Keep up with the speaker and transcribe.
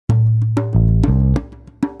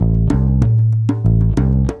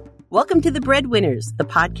Welcome to The Breadwinners, the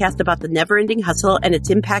podcast about the never-ending hustle and its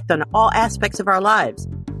impact on all aspects of our lives.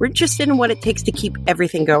 We're interested in what it takes to keep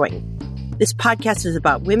everything going. This podcast is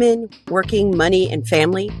about women, working, money, and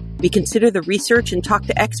family. We consider the research and talk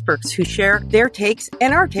to experts who share their takes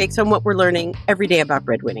and our takes on what we're learning every day about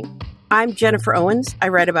breadwinning. I'm Jennifer Owens. I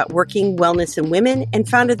write about working, wellness, and women and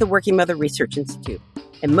founded the Working Mother Research Institute.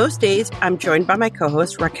 And most days, I'm joined by my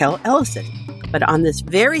co-host, Raquel Ellison. But on this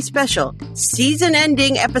very special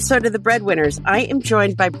season-ending episode of The Breadwinners, I am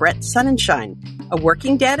joined by Brett Sonnenschein, a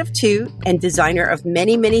working dad of two and designer of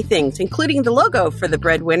many, many things, including the logo for The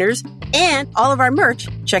Breadwinners and all of our merch.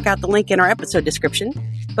 Check out the link in our episode description.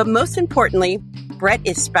 But most importantly, Brett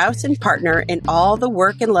is spouse and partner in all the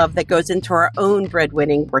work and love that goes into our own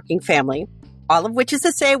breadwinning working family, all of which is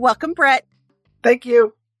to say, welcome, Brett. Thank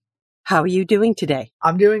you. How are you doing today?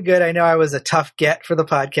 I'm doing good. I know I was a tough get for the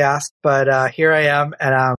podcast, but here I am,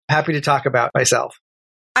 and I'm happy to talk about myself.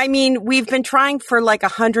 I mean, we've been trying for like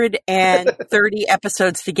 130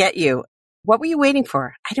 episodes to get you. What were you waiting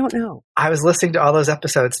for? I don't know. I was listening to all those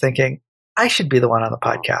episodes thinking, I should be the one on the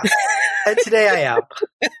podcast. And today I am.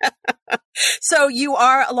 So you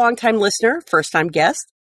are a longtime listener, first-time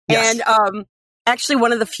guest, Yes. and actually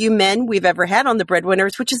one of the few men we've ever had on The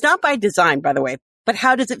Breadwinners, which is not by design, by the way. But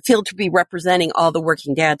how does it feel to be representing all the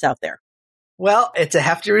working dads out there? Well, it's a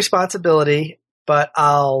hefty responsibility, but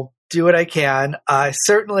I'll do what I can.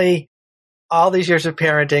 Certainly, all these years of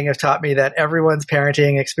parenting have taught me that everyone's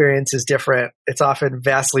parenting experience is different. It's often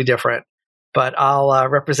vastly different, but I'll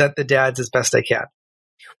represent the dads as best I can.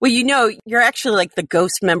 Well, you know, you're actually like the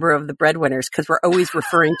ghost member of The Breadwinners because we're always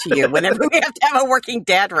referring to you whenever we have to have a working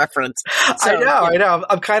dad reference. So, I know.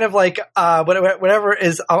 I'm kind of like whatever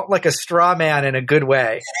is like a straw man in a good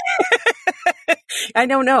way. I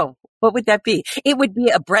don't know. What would that be? It would be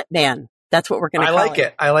a Brett man. That's what we're going to call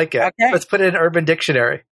it. I like it. Okay. Let's put it in Urban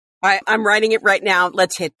Dictionary. I'm writing it right now.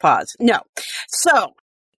 Let's hit pause. No. So,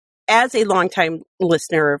 as a longtime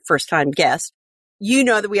listener, first-time guest, you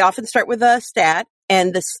know that we often start with a stat.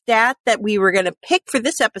 And the stat that we were going to pick for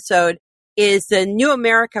this episode is the New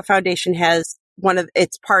America Foundation has one of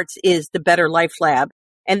its parts is the Better Life Lab.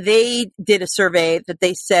 And they did a survey that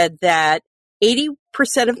they said that 80%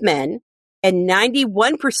 of men and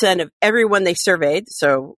 91% of everyone they surveyed,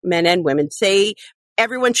 so men and women, say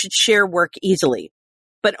everyone should share work easily.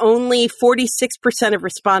 But only 46% of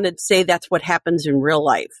respondents say that's what happens in real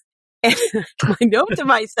life. And my note to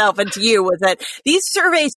myself and to you was that these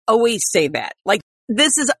surveys always say that. Like,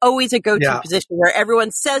 this is always a go-to position where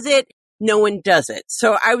everyone says it, no one does it.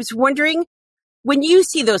 So I was wondering, when you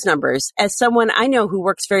see those numbers, as someone I know who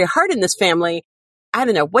works very hard in this family, I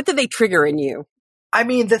don't know, what do they trigger in you? I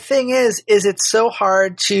mean, the thing is it's so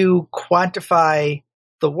hard to quantify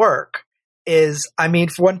the work. For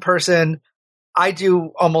one person, I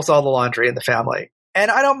do almost all the laundry in the family, and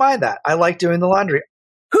I don't mind that. I like doing the laundry.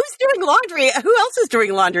 Who's doing laundry? Who else is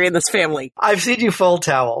doing laundry in this family? I've seen you fold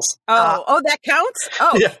towels. That counts?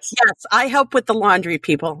 Oh, yes. I help with the laundry,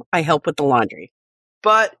 people. I help with the laundry.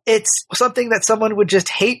 But it's something that someone would just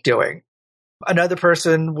hate doing. Another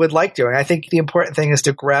person would like doing. I think the important thing is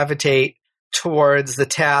to gravitate towards the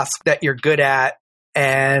task that you're good at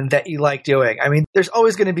and that you like doing. I mean, there's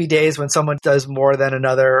always going to be days when someone does more than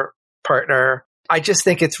another partner. I just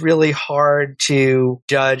think it's really hard to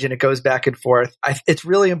judge, and it goes back and forth. It's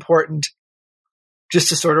really important just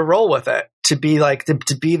to sort of roll with it, to be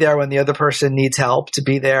there when the other person needs help, to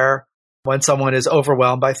be there when someone is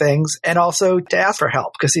overwhelmed by things, and also to ask for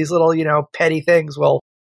help, because these little, petty things will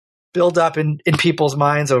build up in people's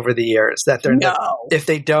minds over the years that they're if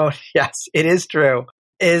they don't, yes, it is true,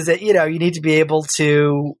 is that, you need to be able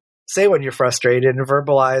to say when you're frustrated and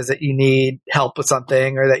verbalize that you need help with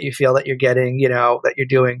something, or that you feel that you're getting, that you're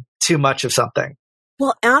doing too much of something.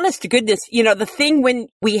 Well, honest to goodness, the thing when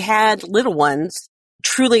we had little ones,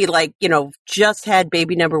 truly just had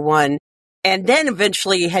baby number one, and then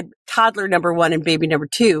eventually had toddler number one and baby number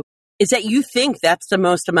two, is that you think that's the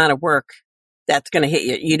most amount of work that's going to hit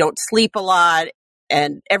you. You don't sleep a lot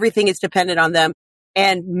and everything is dependent on them.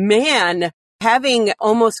 And man, having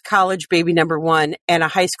almost college baby number one and a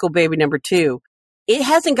high school baby number two, it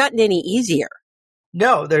hasn't gotten any easier.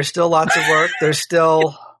 No, there's still lots of work. There's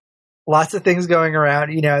still lots of things going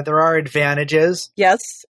around. There are advantages.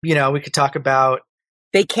 Yes. We could talk about.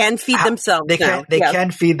 They can feed themselves. They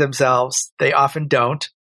can feed themselves. They often don't,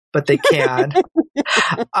 but they can.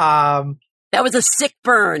 That was a sick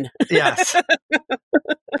burn. Yes.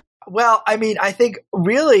 Well, I mean, I think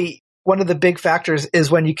really one of the big factors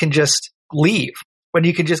is when you can just leave, when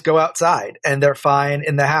you can just go outside and they're fine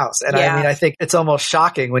in the house. And I mean, I think it's almost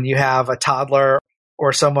shocking when you have a toddler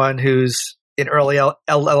or someone who's in early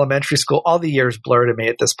elementary school, all the years blur to me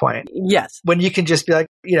at this point. Yes. When you can just be like,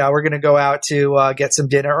 we're going to go out to get some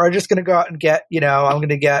dinner, or just going to go out and get, I'm going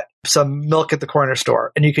to get some milk at the corner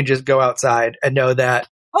store. And you can just go outside and know that.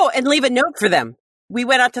 Oh, and leave a note for them. We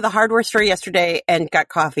went out to the hardware store yesterday and got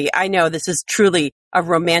coffee. I know this is truly a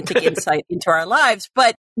romantic insight into our lives,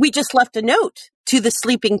 but we just left a note to the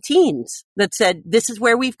sleeping teens that said, this is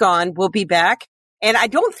where we've gone. We'll be back. And I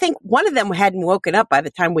don't think one of them hadn't woken up by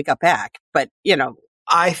the time we got back, but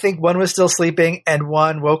I think one was still sleeping and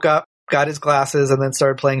one woke up, got his glasses, and then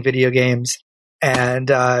started playing video games. And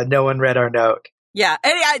no one read our note. Yeah.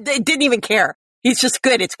 And they didn't even care. He's just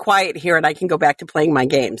good. It's quiet here and I can go back to playing my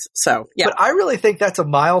games. So, yeah. But I really think that's a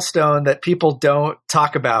milestone that people don't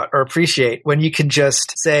talk about or appreciate, when you can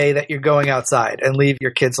just say that you're going outside and leave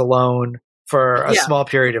your kids alone for a small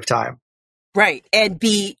period of time. Right. And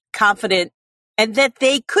be confident, and that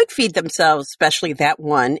they could feed themselves, especially that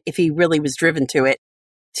one, if he really was driven to it,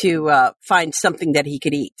 to find something that he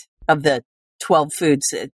could eat of the 12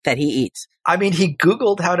 foods that he eats. I mean, he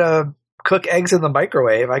Googled how to cook eggs in the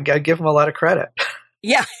microwave. I give him a lot of credit.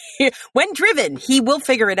 Yeah. When driven, he will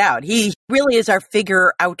figure it out. He really is our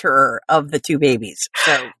figure outer of the two babies.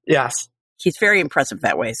 So yes, he's very impressive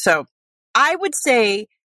that way. So I would say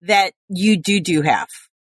that you do half.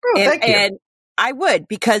 Oh, thank you. And I would,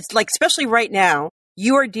 because especially right now,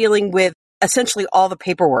 you are dealing with essentially all the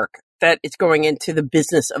paperwork that is going into the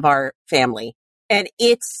business of our family. And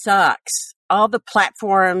it sucks. All the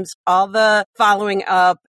platforms, all the following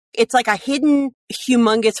up. It's like a hidden,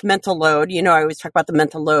 humongous mental load. I always talk about the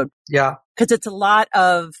mental load. Yeah. Because it's a lot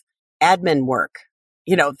of admin work,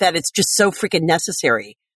 that it's just so freaking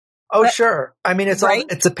necessary. Oh, but, sure. I mean, it's right?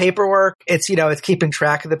 It's the paperwork. It's, it's keeping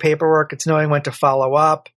track of the paperwork. It's knowing when to follow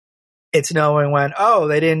up. It's knowing when,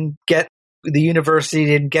 the university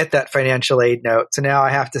didn't get that financial aid note. So now I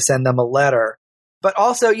have to send them a letter. But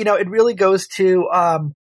also, it really goes to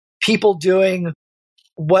people doing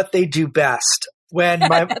what they do best.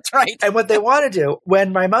 That's right. And what they want to do.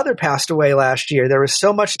 When my mother passed away last year, there was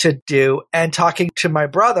so much to do. And talking to my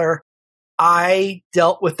brother, I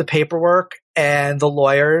dealt with the paperwork and the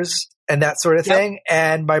lawyers and that sort of thing.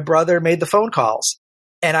 And my brother made the phone calls.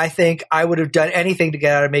 And I think I would have done anything to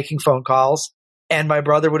get out of making phone calls. And my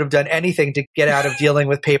brother would have done anything to get out of dealing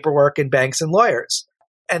with paperwork and banks and lawyers.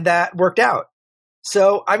 And that worked out.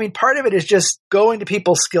 So, I mean, part of it is just going to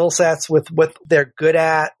people's skill sets with what they're good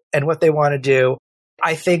at and what they want to do.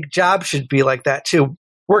 I think jobs should be like that too.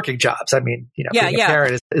 Working jobs. I mean, being a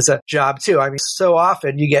parent is a job too. I mean, so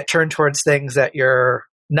often you get turned towards things that you're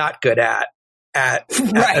not good at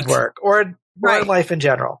work or in life in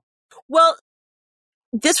general. Well,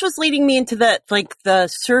 this was leading me into the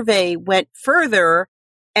survey went further,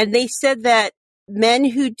 and they said that men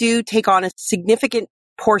who do take on a significant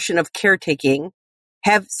portion of caretaking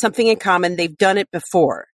have something in common. They've done it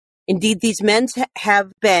before. Indeed, these men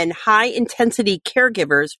have been high-intensity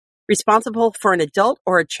caregivers responsible for an adult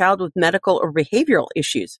or a child with medical or behavioral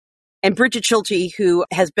issues. And Bridget Schulte, who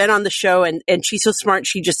has been on the show, and she's so smart,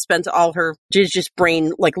 she just spends all her just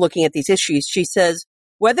brain looking at these issues. She says,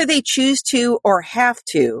 whether they choose to or have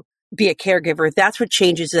to be a caregiver, that's what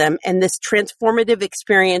changes them. And this transformative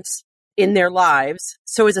experience in their lives.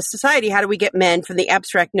 So as a society, how do we get men from the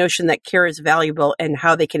abstract notion that care is valuable and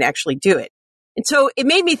how they can actually do it? And so it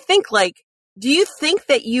made me think, do you think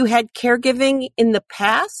that you had caregiving in the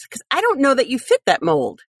past? Because I don't know that you fit that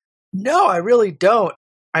mold. No, I really don't.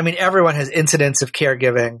 I mean, everyone has incidents of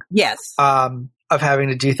caregiving. Yes. Of having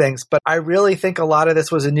to do things. But I really think a lot of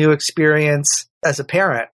this was a new experience as a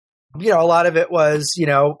parent. A lot of it was,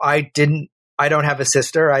 I don't have a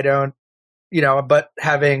sister. I don't, but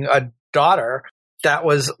having a daughter, that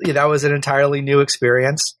was an entirely new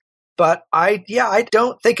experience. But I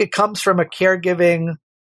don't think it comes from a caregiving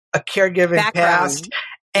background. Past.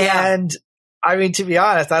 And I mean, to be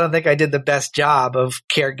honest, I don't think I did the best job of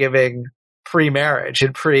caregiving pre-marriage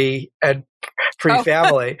and pre-family.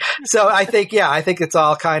 So I think it's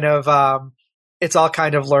all kind of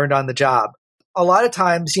learned on the job. A lot of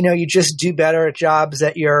times, you just do better at jobs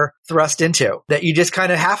that you're thrust into, that you just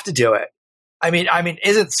kind of have to do it. I mean,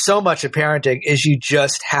 isn't so much of parenting is you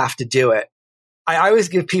just have to do it. I always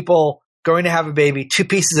give people going to have a baby 2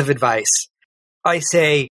 pieces of advice. I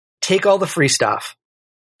say, take all the free stuff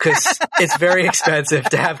because it's very expensive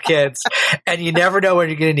to have kids and you never know when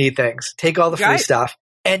you're going to need things. Take all the free stuff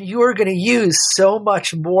and you are going to use so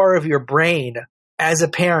much more of your brain as a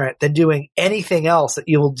parent than doing anything else that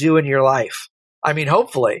you will do in your life. I mean,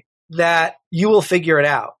 hopefully that you will figure it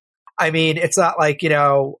out. I mean, it's not like,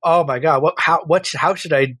 oh my God, how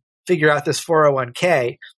should I figure out this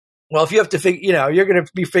 401k? Well, if you have to figure, you're going to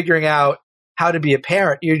be figuring out how to be a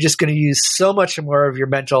parent, you're just going to use so much more of your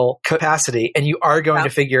mental capacity and you are going to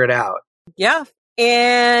figure it out. Yeah.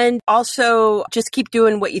 And also just keep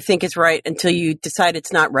doing what you think is right until you decide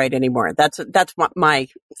it's not right anymore. That's my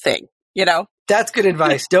thing, you know? That's good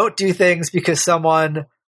advice. Don't do things because someone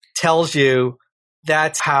tells you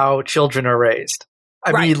that's how children are raised.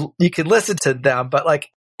 I mean, you can listen to them, but like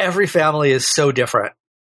every family is so different.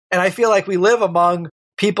 And I feel like we live among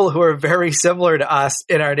people who are very similar to us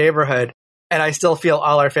in our neighborhood. And I still feel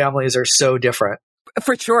all our families are so different.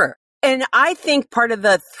 For sure. And I think part of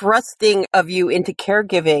the thrusting of you into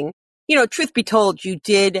caregiving, you know, truth be told, you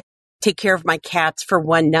did take care of my cats for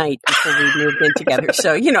one night before we moved in together.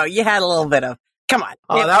 So, you know, you had a little bit of, come on.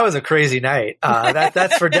 Oh, that was a crazy night.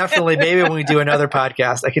 That's for definitely, maybe when we do another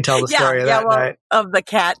podcast, I can tell the story of that night. Of the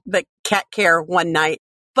cat care one night.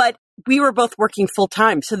 But we were both working full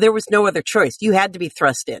time. So there was no other choice. You had to be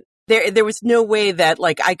thrust in. There was no way that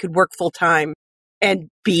like I could work full time and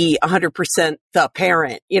be 100% the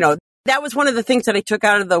parent. You know, that was one of the things that I took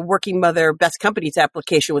out of the Working Mother Best Companies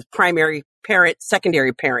application was primary parent,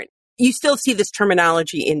 secondary parent. You still see this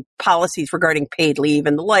terminology in policies regarding paid leave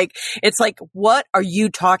and the like. It's like, what are you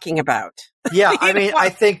talking about? Yeah, I mean, I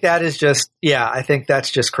think that is just, I think that's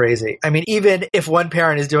just crazy. I mean, even if one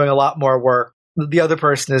parent is doing a lot more work, the other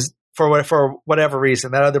person is, for whatever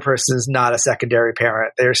reason, that other person is not a secondary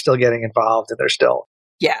parent. They're still getting involved and they're still.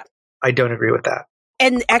 Yeah. I don't agree with that.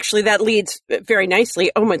 And actually that leads very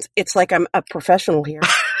nicely. It's like I'm a professional here,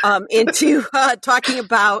 into talking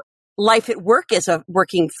about life at work as a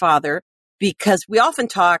working father, because we often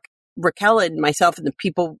talk, Raquel and myself and the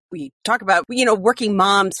people we talk about, you know, working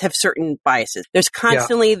moms have certain biases. There's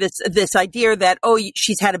constantly this idea that,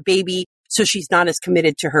 she's had a baby, so she's not as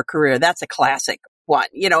committed to her career. That's a classic one,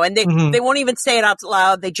 you know, and they won't even say it out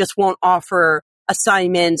loud. They just won't offer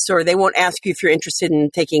assignments, or they won't ask you if you're interested in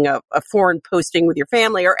taking a foreign posting with your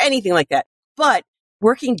family or anything like that. But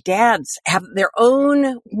working dads have their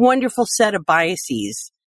own wonderful set of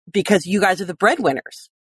biases because you guys are the breadwinners.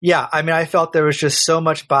 Yeah. I mean, I felt there was just so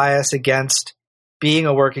much bias against being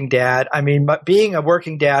a working dad. I mean, being a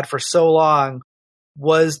working dad for so long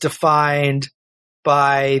was defined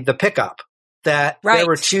by the pickup, that there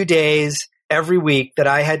were 2 days every week that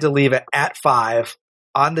I had to leave at 5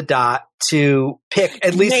 on the dot to pick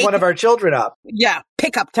at least one of our children up. Yeah,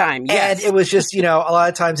 pickup time. Yes. And it was just, you know, a lot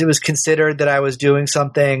of times it was considered that I was doing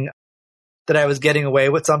something, that I was getting away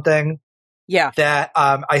with something. Yeah. That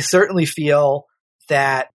I certainly feel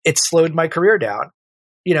that it slowed my career down.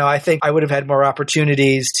 You know, I think I would have had more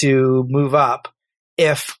opportunities to move up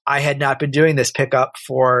if I had not been doing this pickup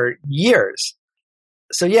for years.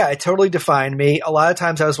 So yeah, it totally defined me. A lot of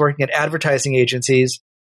times I was working at advertising agencies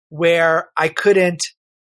where I couldn't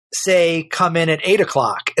say come in at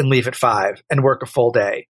 8:00 and leave at 5 and work a full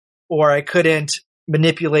day, or I couldn't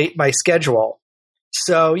manipulate my schedule.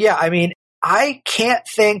 So yeah, I mean, I can't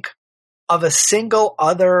think of a single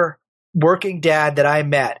other working dad that I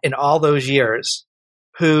met in all those years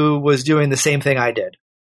who was doing the same thing I did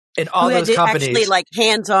in all those companies. Actually, like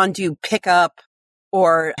hands-on do pickup,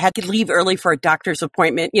 or had to leave early for a doctor's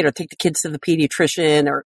appointment, you know, take the kids to the pediatrician,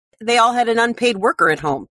 or they all had an unpaid worker at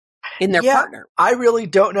home in their partner. I really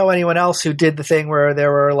don't know anyone else who did the thing where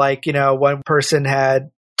there were like, you know, one person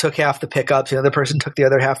took half the pickups, the other person took the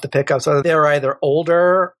other half the pickups. So they were either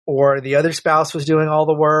older, or the other spouse was doing all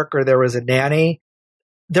the work, or there was a nanny.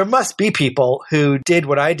 There must be people who did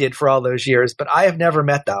what I did for all those years, but I have never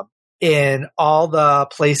met them in all the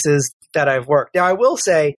places that I've worked. Now, I will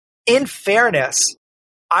say, in fairness,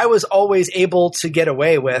 I was always able to get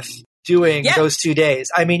away with doing those 2 days.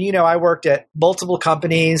 I mean, you know, I worked at multiple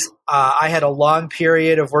companies. I had a long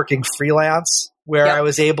period of working freelance where I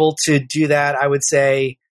was able to do that, I would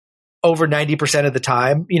say, over 90% of the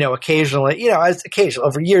time. You know, occasionally,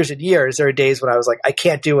 over years and years, there are days when I was like, I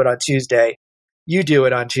can't do it on Tuesday. You do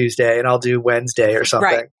it on Tuesday and I'll do Wednesday or something.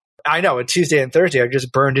 Right. I know, and Tuesday and Thursday are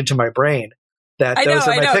just burned into my brain that those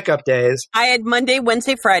are my pickup days. I had Monday,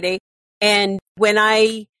 Wednesday, Friday. And when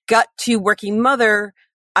I got to Working Mother,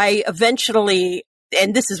 I eventually,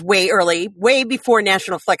 and this is way early, way before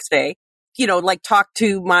National Flex Day, you know, like talked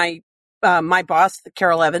to my boss,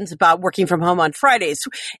 Carol Evans, about working from home on Fridays.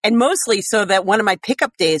 And mostly so that one of my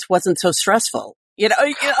pickup days wasn't so stressful, you know,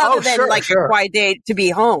 other than a quiet day to be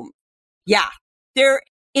home. Yeah.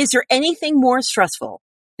 Is there anything more stressful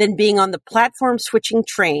than being on the platform switching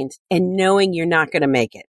trains and knowing you're not going to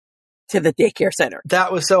make it to the daycare center?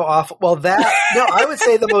 That was so awful. Well, I would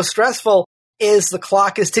say the most stressful is the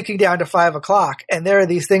clock is ticking down to 5:00 and there are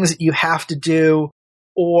these things that you have to do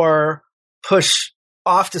or push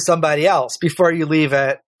off to somebody else before you leave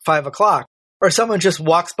at 5:00. or someone just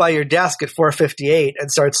walks by your desk at 4:58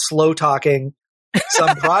 and starts slow talking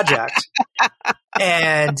some project.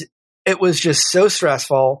 And it was just so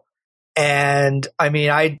stressful. And I mean,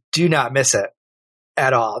 I do not miss it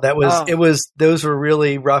at all. Those were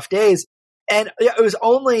really rough days. And it was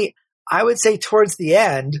only, I would say, towards the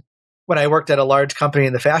end, when I worked at a large company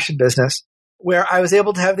in the fashion business, where I was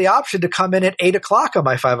able to have the option to come in at 8:00 on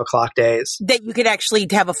my 5:00 days. That you could actually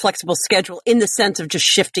have a flexible schedule in the sense of just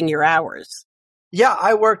shifting your hours. Yeah,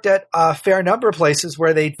 I worked at a fair number of places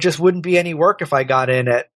where they just wouldn't be any work if I got in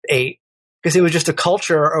at 8, because it was just a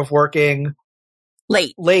culture of working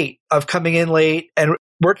late, of coming in late and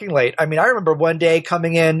working late. I mean, I remember one day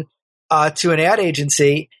coming in to an ad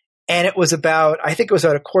agency, and it was about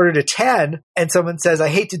 9:45, and someone says, "I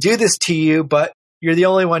hate to do this to you, but you're the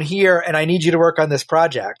only one here, and I need you to work on this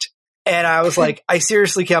project." And I was like, I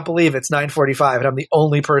seriously can't believe it's 9:45 and I'm the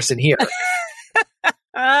only person here.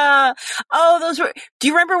 Do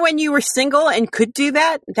you remember when you were single and could do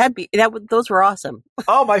that? Those were awesome.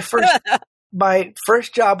 Oh, my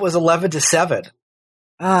first job was 11 to 7.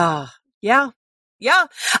 Yeah. Yeah.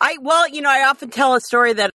 I often tell a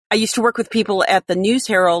story that I used to work with people at the News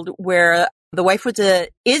Herald where the wife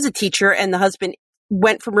is a teacher and the husband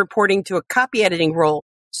went from reporting to a copy editing role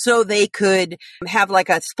so they could have like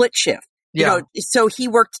a split shift. Yeah. So he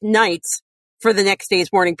worked nights for the next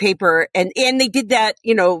day's morning paper. And they did that,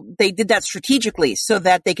 they did that strategically so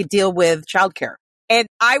that they could deal with childcare. And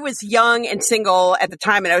I was young and single at the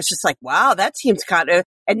time. And I was just like, wow, that seems kind of,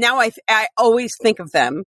 and now I always think of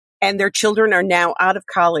them, and their children are now out of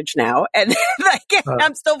college now. And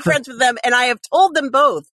I'm still friends with them. And I have told them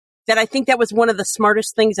both that I think that was one of the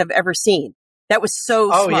smartest things I've ever seen. That was so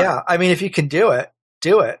smart. Oh, yeah. I mean, if you can do it,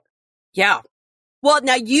 do it. Yeah. Well,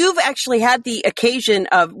 now you've actually had the occasion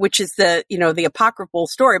of, which is the apocryphal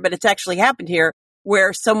story, but it's actually happened here,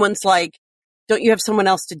 where someone's like, don't you have someone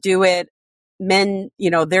else to do it? Men,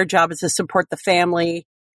 their job is to support the family.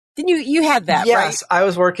 Didn't you had that, yes, right? Yes, I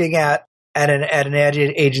was working at an ad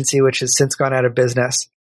agency, which has since gone out of business.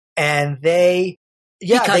 And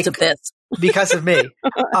because of me.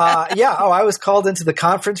 I was called into the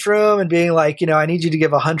conference room and being like, I need you to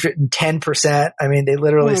give 110%. I mean, they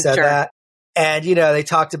literally said that. And, they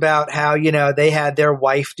talked about how, they had their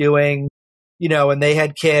wife doing, when they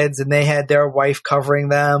had kids, and they had their wife covering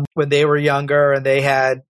them when they were younger and they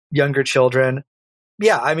had younger children.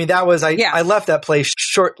 Yeah. I mean, I left that place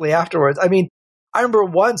shortly afterwards. I mean, I remember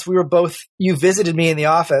once you visited me in the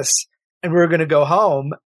office and we were going to go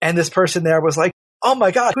home, and this person there was like, "Oh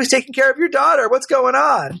my God, who's taking care of your daughter? What's going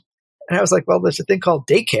on?" And I was like, "Well, there's a thing called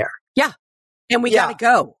daycare." Yeah. And we got to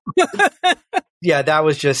go. Yeah, that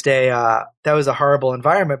was just that was a horrible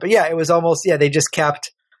environment. But yeah, it was almost, they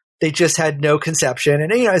just had no conception.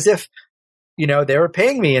 And, as if, they were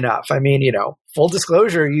paying me enough. I mean, full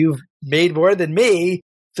disclosure, you've made more than me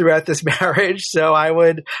throughout this marriage. So I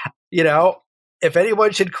would, if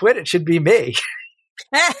anyone should quit, it should be me.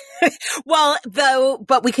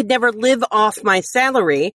 But we could never live off my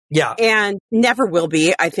salary. Yeah. And never will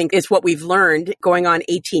be, I think, is what we've learned going on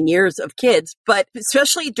 18 years of kids. But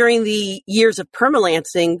especially during the years of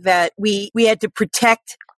permalancing, that we had to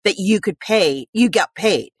protect that you got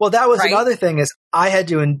paid. Well, that was another thing, is I had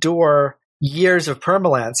to endure years of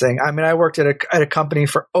permalancing. I mean, I worked at a company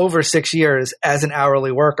for over 6 years as an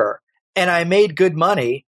hourly worker, and I made good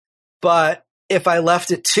money. But if I left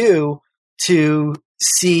at 2 to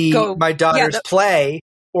see my daughter's play,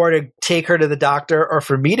 or to take her to the doctor, or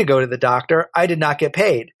for me to go to the doctor, I did not get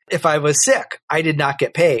paid. If I was sick, I did not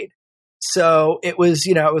get paid. So it was,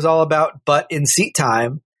 it was all about butt in seat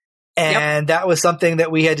time. And that was something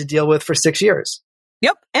that we had to deal with for 6 years.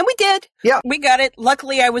 Yep. And we did. Yeah. We got it.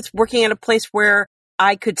 Luckily, I was working at a place where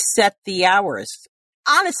I could set the hours.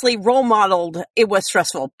 Honestly, role modeled, it was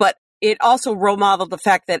stressful, but it also role modeled the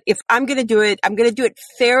fact that if I'm going to do it, I'm going to do it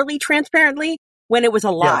fairly transparently. When it was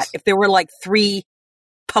a lot, if there were like 3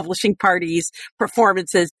 publishing parties,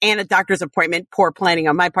 performances, and a doctor's appointment, poor planning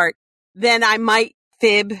on my part, then I might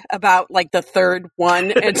fib about like the third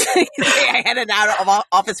one and say I had an out of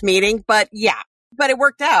office meeting. But it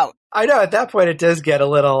worked out. I know at that point it does get a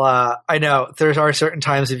little, I know there are certain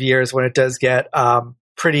times of years when it does get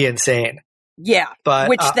pretty insane. Yeah. But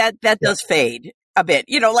which that does fade a bit,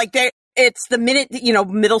 it's the minute,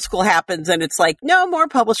 middle school happens and it's like, no more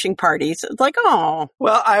publishing parties. It's like, oh.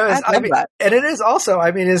 Well, and it is also,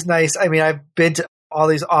 it's nice. I mean, I've been to all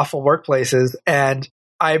these awful workplaces, and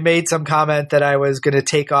I made some comment that I was going to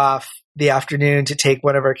take off the afternoon to take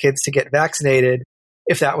one of our kids to get vaccinated,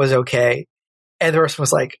 if that was okay. And the person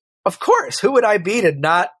was like, of course, who would I be to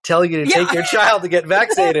not tell you to take your child to get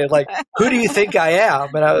vaccinated? Like, who do you think I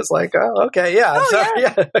am? And I was like, oh, okay, yeah. I'm sorry.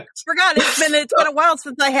 Yeah. Forgot it's been a while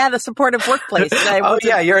since I had a supportive workplace.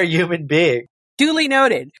 You're a human being. Duly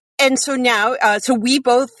noted. And so now, so we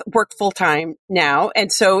both work full time now.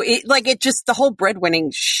 And so it just, the whole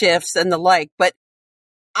breadwinning shifts and the like, but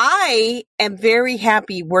I am very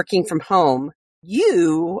happy working from home.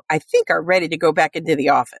 You, I think, are ready to go back into the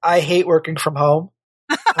office. I hate working from home.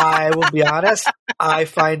 I will be honest. I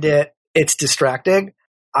find it's distracting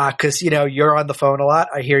because, you're on the phone a lot.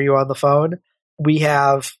 I hear you on the phone. We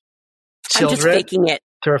have children. I'm just faking it.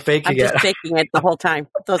 They're faking it. I'm just faking it the whole time.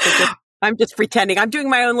 I'm just pretending. I'm doing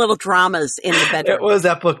my own little dramas in the bedroom. What was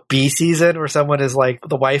that book, Bee Season, where someone is like,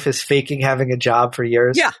 the wife is faking having a job for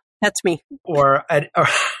years? Yeah, that's me. Or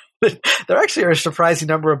there actually are a surprising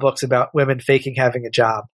number of books about women faking having a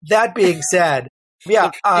job. That being said,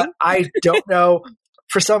 I don't know.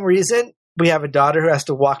 For some reason, we have a daughter who has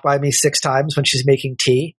to walk by me 6 times when she's making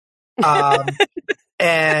tea.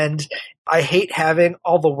 And I hate having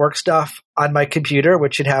all the work stuff on my computer,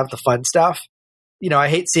 which should have the fun stuff. I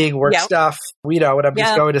hate seeing work stuff, when I'm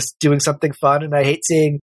just going to doing something fun. And I hate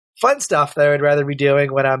seeing fun stuff that I would rather be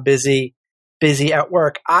doing when I'm busy at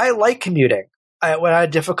work. I like commuting. When I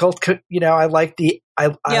had difficult,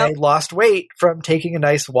 I lost weight from taking a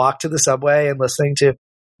nice walk to the subway and listening to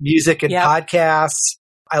music and podcasts.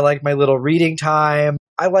 I like my little reading time.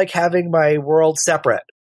 I like having my world separate.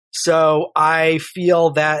 So I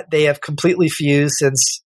feel that they have completely fused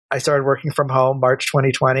since I started working from home, March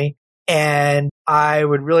 2020. And I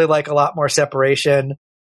would really like a lot more separation.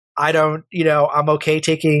 I'm okay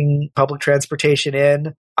taking public transportation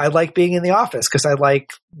in. I like being in the office because I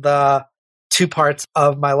like the 2 parts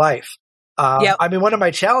of my life. One of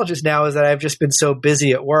my challenges now is that I've just been so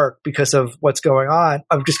busy at work because of what's going on,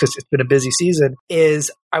 just because it's been a busy season, is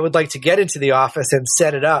I would like to get into the office and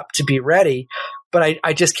set it up to be ready. But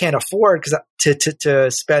I just can't afford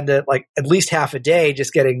to spend at least half a day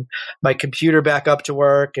just getting my computer back up to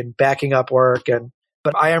work and backing up work.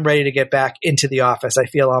 But I am ready to get back into the office. I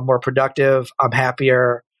feel I'm more productive. I'm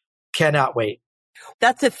happier. Cannot wait.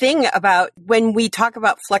 That's the thing about when we talk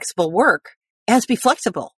about flexible work, it has to be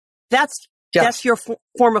flexible. That's your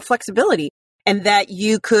form of flexibility. And that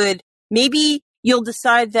you could, maybe you'll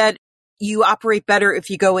decide that you operate better if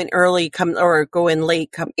you go in early, or go in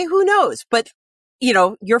late, who knows? But,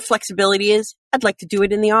 your flexibility is, I'd like to do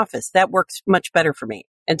it in the office. That works much better for me.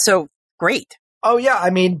 And so, great. Oh, yeah.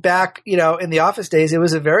 Back, in the office days, it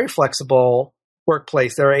was a very flexible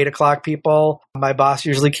workplace. There are 8 o'clock people. My boss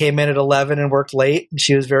usually came in at 11 and worked late, and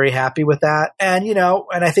she was very happy with that. And,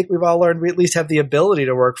 and I think we've all learned we at least have the ability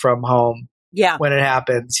to work from home when it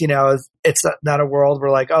happens. It's not a world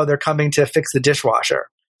where they're coming to fix the dishwasher,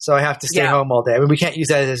 so I have to stay home all day. We can't use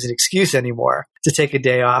that as an excuse anymore to take a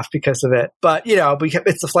day off because of it. But,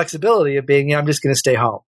 it's the flexibility of being, I'm just going to stay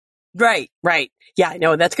home. Right. Yeah, I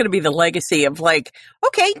know. That's going to be the legacy of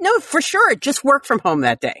okay, no, for sure. Just work from home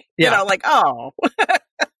that day. Yeah. Oh.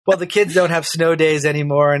 Well, the kids don't have snow days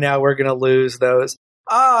anymore, and now we're going to lose those.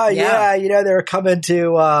 They were coming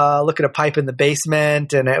to look at a pipe in the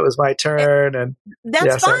basement, and it was my turn. And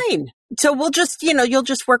that's fine. So we'll just, you'll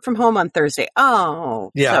just work from home on Thursday.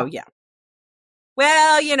 Oh, yeah. So, yeah.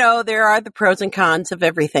 Well, there are the pros and cons of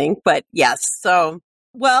everything, but yes. So,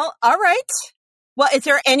 well, all right. Well, is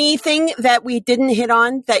there anything that we didn't hit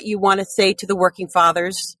on that you want to say to the working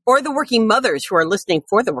fathers or the working mothers who are listening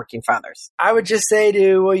for the working fathers? I would just say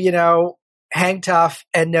to, hang tough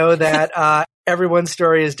and know that everyone's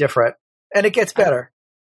story is different, and it gets better.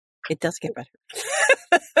 It does get better.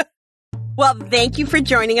 Well, thank you for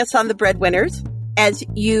joining us on The Breadwinners. As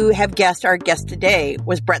you have guessed, our guest today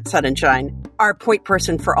was Brett Sonnenschein, our point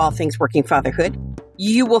person for all things working fatherhood.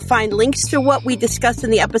 You will find links to what we discussed in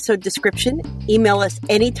the episode description. Email us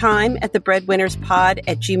anytime at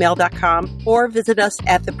thebreadwinnerspod@gmail.com or visit us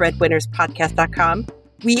at thebreadwinnerspodcast.com.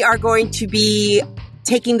 We are going to be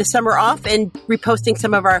taking the summer off and reposting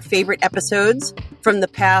some of our favorite episodes from the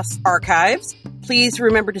past archives. Please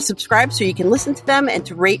remember to subscribe so you can listen to them and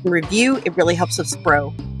to rate and review. It really helps us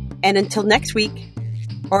grow. And until next week,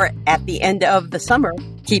 or at the end of the summer,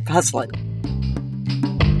 keep hustling.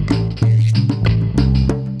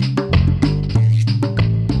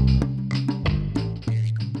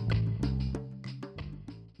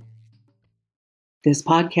 This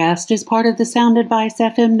podcast is part of the Sound Advice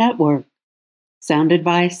FM network. Sound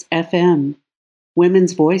Advice FM.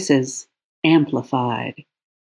 Women's voices amplified.